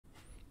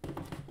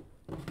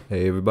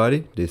Hey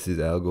everybody, this is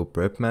Algo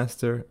Prep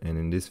Master, and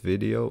in this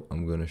video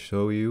I'm gonna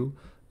show you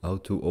how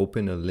to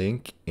open a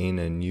link in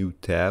a new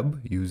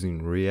tab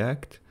using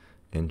React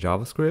and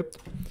JavaScript.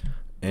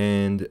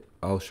 And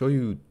I'll show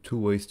you two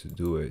ways to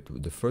do it.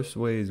 The first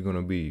way is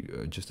gonna be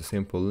just a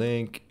simple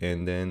link,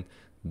 and then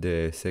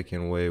the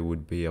second way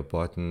would be a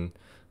button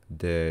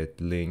that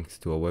links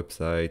to a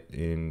website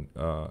in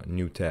a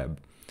new tab.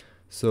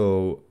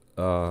 So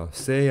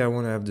say I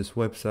want to have this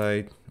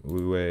website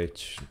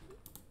which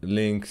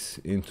links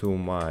into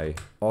my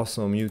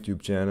awesome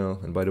YouTube channel,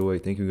 and by the way,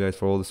 thank you guys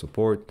for all the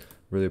support,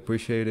 really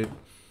appreciate it.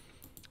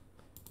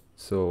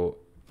 So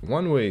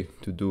one way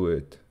to do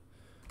it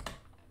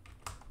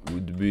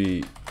would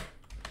be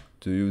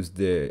to use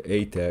the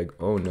A tag.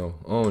 Oh no,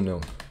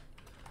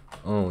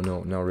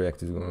 now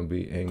React is gonna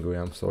be angry.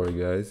 I'm sorry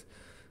guys.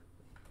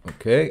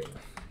 Okay,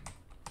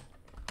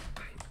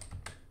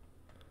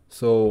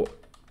 so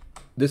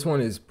this one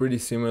is pretty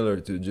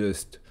similar to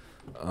just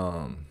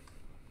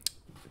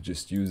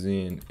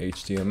using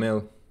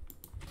HTML,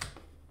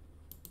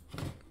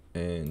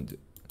 and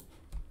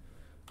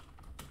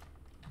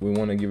we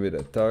want to give it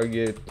a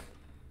target.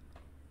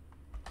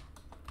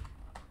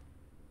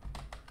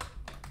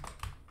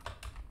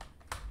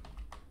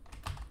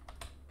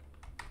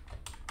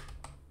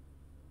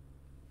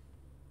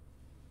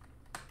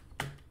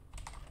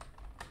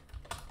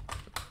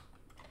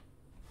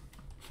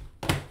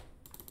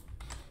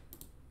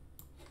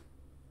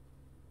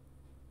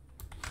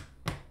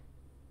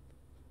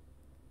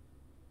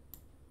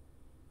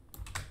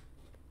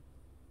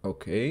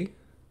 Okay,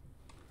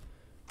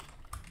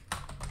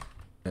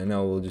 and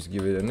now we'll just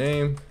give it a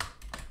name.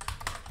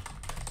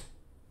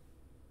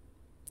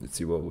 Let's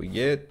see what we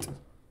get.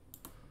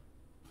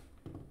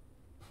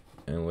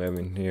 And we have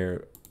in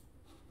here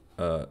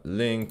a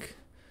link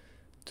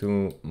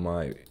to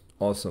my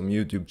awesome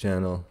YouTube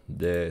channel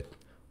that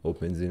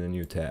opens in a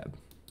new tab.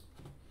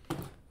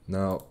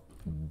 Now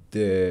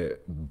the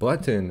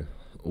button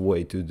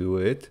way to do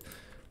it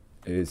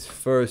is,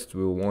 first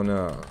we want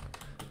to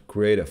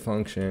create a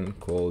function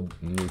called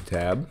new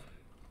tab,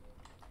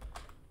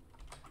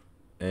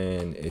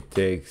 and it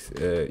takes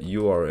a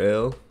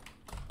URL.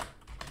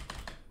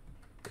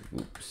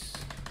 Oops.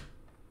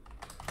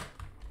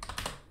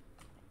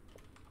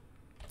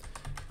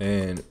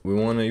 And we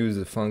want to use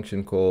a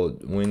function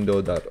called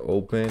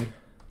window.open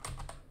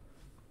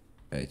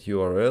at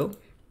URL.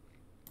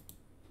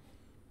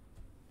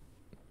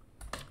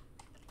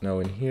 Now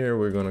in here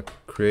we're going to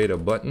create a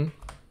button.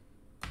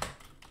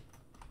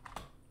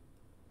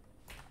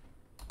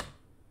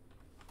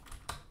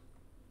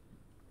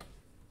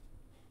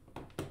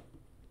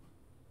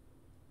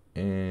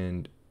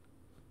 And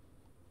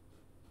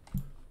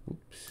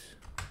oops.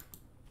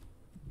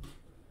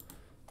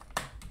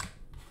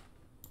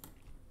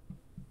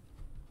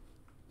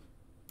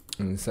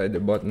 Inside the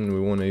button we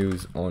want to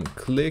use on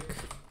click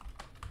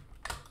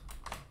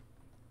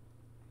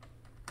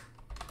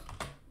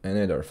and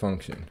add our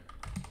function.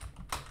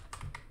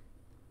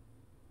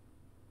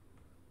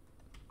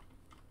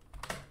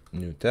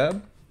 New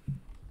tab,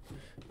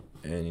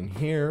 and in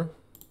here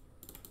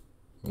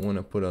I want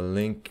to put a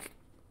link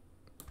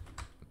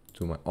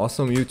to my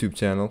awesome YouTube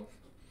channel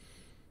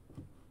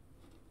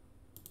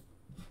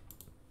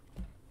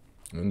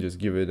and just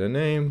give it a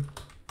name.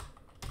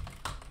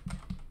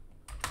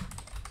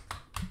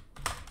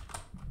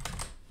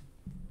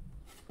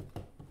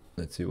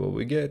 Let's see what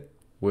we get.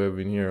 We have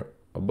in here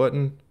a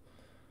button,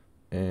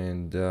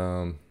 and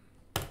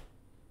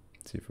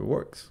see if it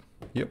works.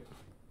 Yep.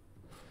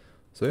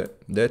 So yeah,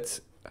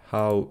 that's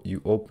how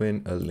you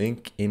open a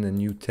link in a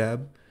new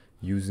tab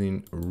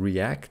using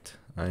React.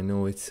 I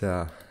know it's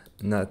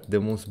not the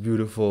most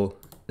beautiful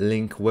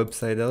link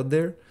website out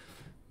there,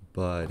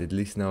 but at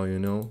least now you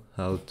know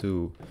how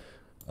to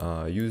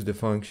use the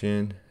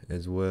function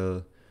as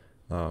well,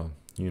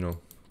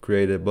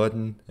 create a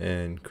button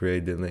and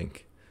create the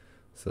link.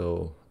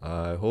 So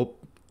I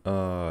hope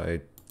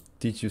I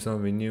teach you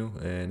something new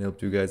and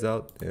help you guys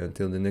out, and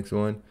until the next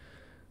one,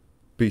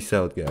 peace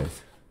out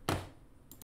guys.